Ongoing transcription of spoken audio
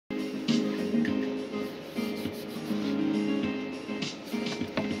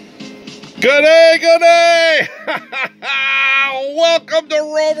Good day, good day! Welcome to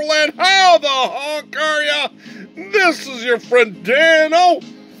Rover Land. How the honk are ya? This is your friend Dano,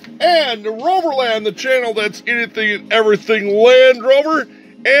 and Rover Land, the channel that's anything and everything Land Rover.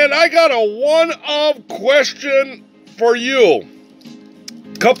 And I got a one-of question for you.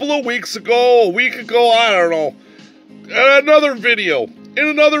 A couple of weeks ago, a week ago, I don't know, in another video,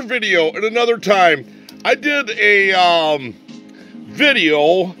 at another time, I did a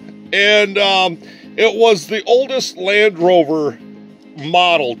video. And it was the oldest Land Rover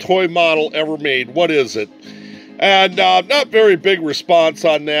model, toy model ever made. What is it? And not very big response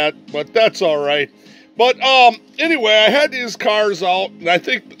on that, but that's all right. But anyway, I had these cars out, and I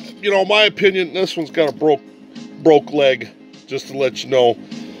think, you know, my opinion, this one's got a broke leg, just to let you know.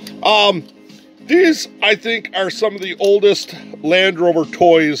 These, I think, are some of the oldest Land Rover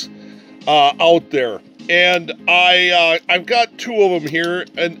toys out there. And I've got two of them here,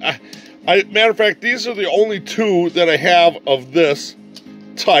 and matter of fact, these are the only two that I have of this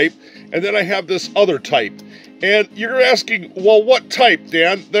type, and then I have this other type. And you're asking, well, what type,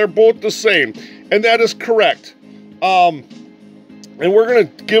 Dan? They're both the same, and that is correct. And we're going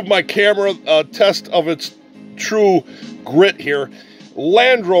to give my camera a test of its true grit here.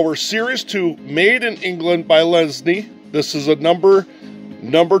 Land Rover Series 2, made in England by Necedah. This is a number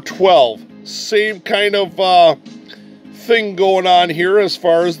 12. Same kind of thing going on here as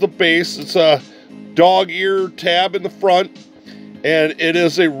far as the base. It's a dog ear tab in the front, and it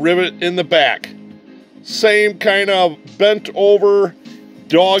is a rivet in the back. Same kind of bent over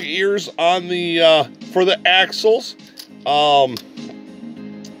dog ears on the for the axles.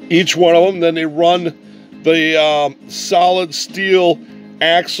 Each one of them. Then they run the solid steel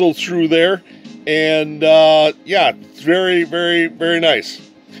axle through there, and yeah, it's very, very, very nice.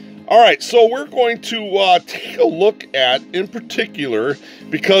 All right, so we're going to take a look at, in particular,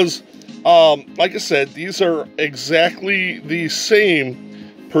 because, like I said, these are exactly the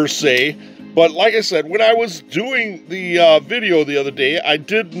same, per se. But like I said, when I was doing the video the other day, I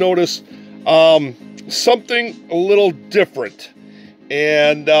did notice something a little different.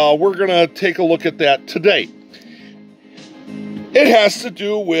 And we're going to take a look at that today. It has to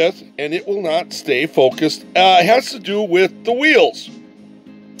do with, and it will not stay focused, it has to do with the wheels.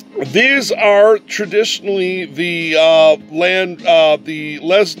 These are traditionally the the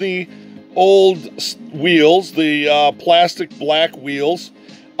Necedah old wheels, the plastic black wheels.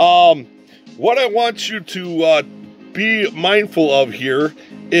 What I want you to be mindful of here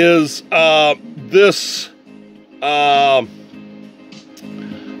is this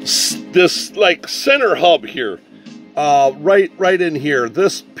like center hub here, right in here.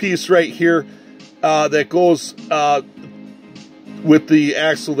 This piece right here that goes with the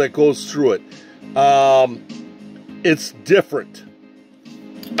axle that goes through it. It's different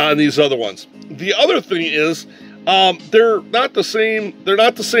on these other ones. The other thing is they're not the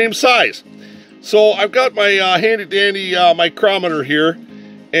same size. So I've got my handy dandy micrometer here,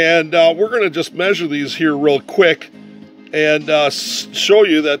 and we're going to just measure these here real quick and show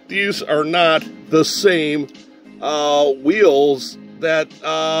you that these are not the same wheels that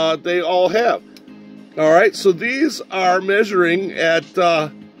they all have. All right, so these are measuring at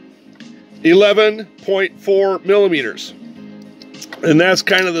 11.4 millimeters. And that's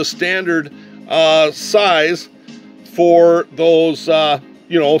kind of the standard size for those,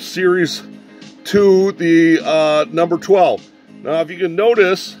 you know, Series 2, the number 12. Now, if you can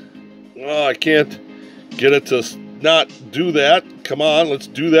notice, oh, I can't get it to not do that. Come on, let's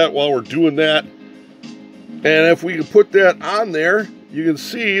do that while we're doing that. And if we can put that on there, you can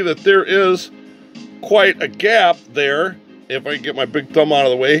see that there is quite a gap there, if I can get my big thumb out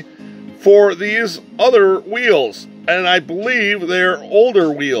of the way, for these other wheels. And I believe they're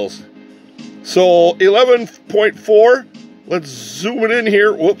older wheels. So 11.4, let's zoom it in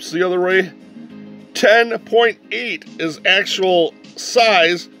here. Whoops, the other way. 10.8 is actual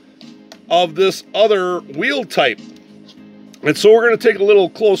size of this other wheel type. And so we're going to take a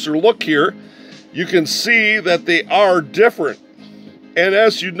little closer look here. You can see that they are different. And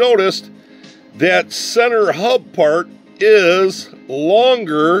as you noticed, that center hub part is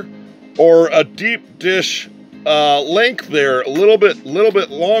longer, or a deep dish length there, a little bit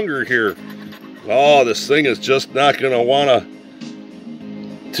longer here. Oh, this thing is just not going to want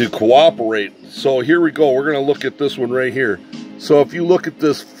to cooperate. So here we go. We're going to look at this one right here. So if you look at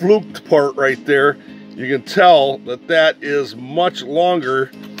this fluked part right there, you can tell that that is much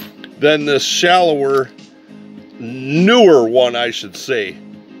longer than this shallower, newer one, I should say.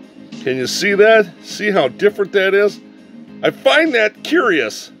 Can you see that? See how different that is? I find that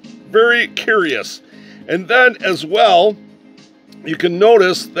curious, very curious. And then as well, you can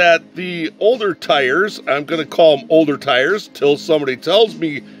notice that the older tires, I'm going to call them older tires till somebody tells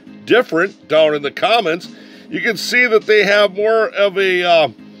me different down in the comments, you can see that they have more of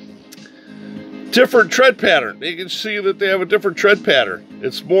a different tread pattern. You can see that they have a different tread pattern.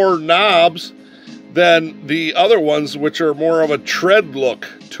 It's more knobs than the other ones, which are more of a tread look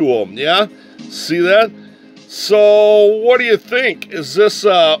to them. Yeah? See that? So, what do you think? Is this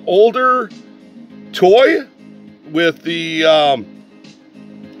an older toy with the, I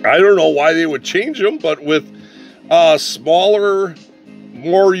don't know why they would change them, but with smaller,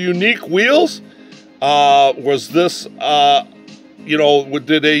 more unique wheels? Was this, you know,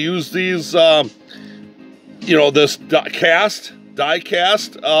 did they use these, you know, this die cast,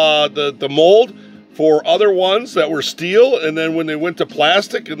 the mold for other ones that were steel, and then when they went to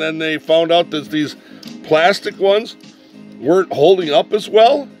plastic, and then they found out that these plastic ones weren't holding up as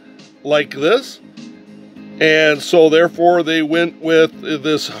well, like this, and so therefore they went with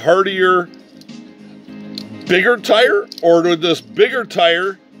this hardier, bigger tire? Or did this bigger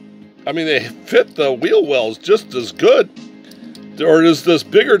tire, I mean, they fit the wheel wells just as good, or is this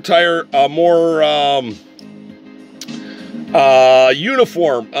bigger tire a more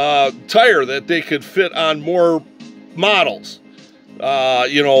uniform tire that they could fit on more models?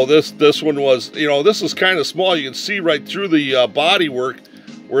 You know, this one was, you know, this is kind of small. You can see right through the body work,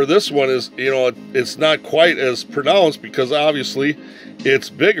 where this one is, you know, it's not quite as pronounced because obviously it's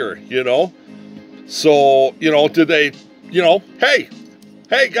bigger, you know. So, you know, did they, you know, hey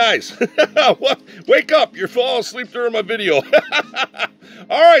guys, wake up, you're falling asleep during my video.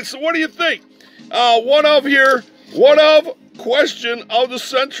 All right, so what do you think? One of question of the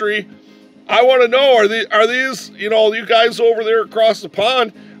century. I want to know, are these, you know, you guys over there across the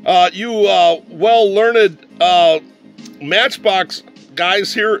pond, you well-learned Matchbox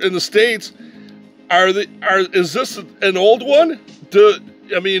guys here in the States, is this an old one?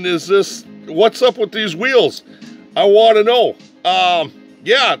 I mean, is this, what's up with these wheels? I want to know.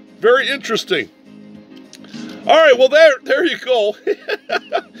 Yeah, very interesting. All right, well, there you go.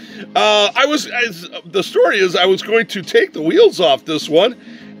 The story is I was going to take the wheels off this one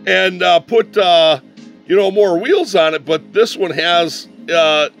and put, you know, more wheels on it, but this one has,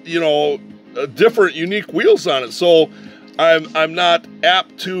 you know, different, unique wheels on it. So I'm not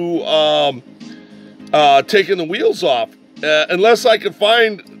apt to taking the wheels off unless I can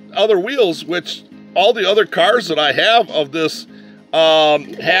find other wheels, which all the other cars that I have of this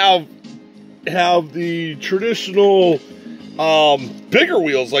have the traditional bigger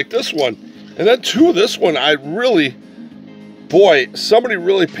wheels like this one. And then too, this one, I really, boy, somebody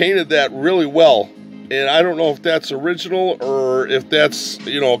really painted that really well. And I don't know if that's original or if that's,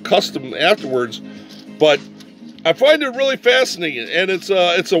 you know, custom afterwards, but I find it really fascinating. And it's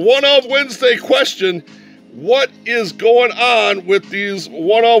a one-of Wednesday question. What is going on with these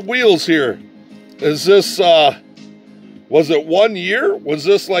one-of wheels here? Is this, was it 1 year? Was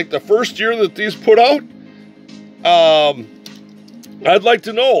this like the first year that these put out? I'd like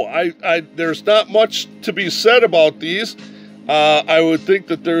to know. There's not much to be said about these. I would think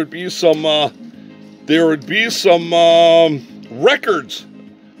that there would be some records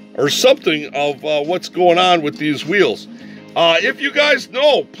or something of what's going on with these wheels. If you guys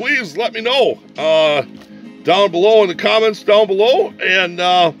know, please let me know down below in the comments down below. And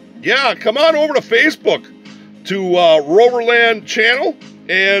yeah, come on over to Facebook to Rover Land channel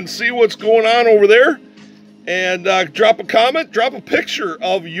and see what's going on over there. And drop a comment, drop a picture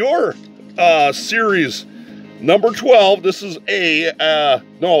of your series number 12. This is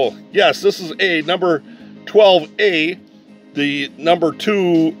this is A, number 12A, the number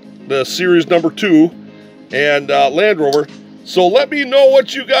 2, the series number 2, and Land Rover. So let me know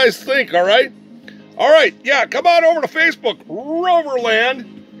what you guys think, all right? All right, yeah, come on over to Facebook, Rover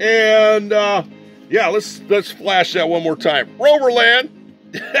Land, and yeah, let's flash that one more time. Rover Land.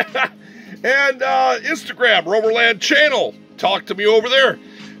 And Instagram, Rover Land channel. Talk to me over there.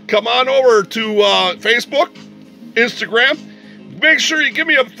 Come on over to Facebook, Instagram. Make sure you give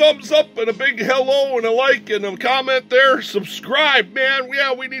me a thumbs up and a big hello and a like and a comment there. Subscribe, man.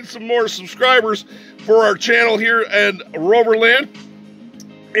 Yeah, we need some more subscribers for our channel here and Rover Land.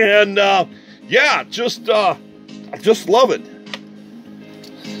 And yeah, just love it.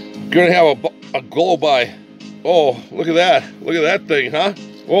 Gonna have a glow by. Oh, look at that. Look at that thing, huh?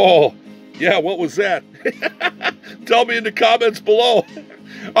 Oh. Yeah, what was that? Tell me in the comments below.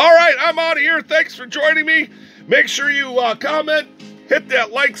 All right, I'm out of here. Thanks for joining me. Make sure you comment, hit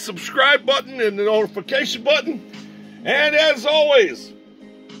that like, subscribe button, and the notification button. And as always,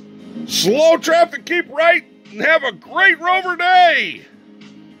 slow traffic, keep right, and have a great Rover day.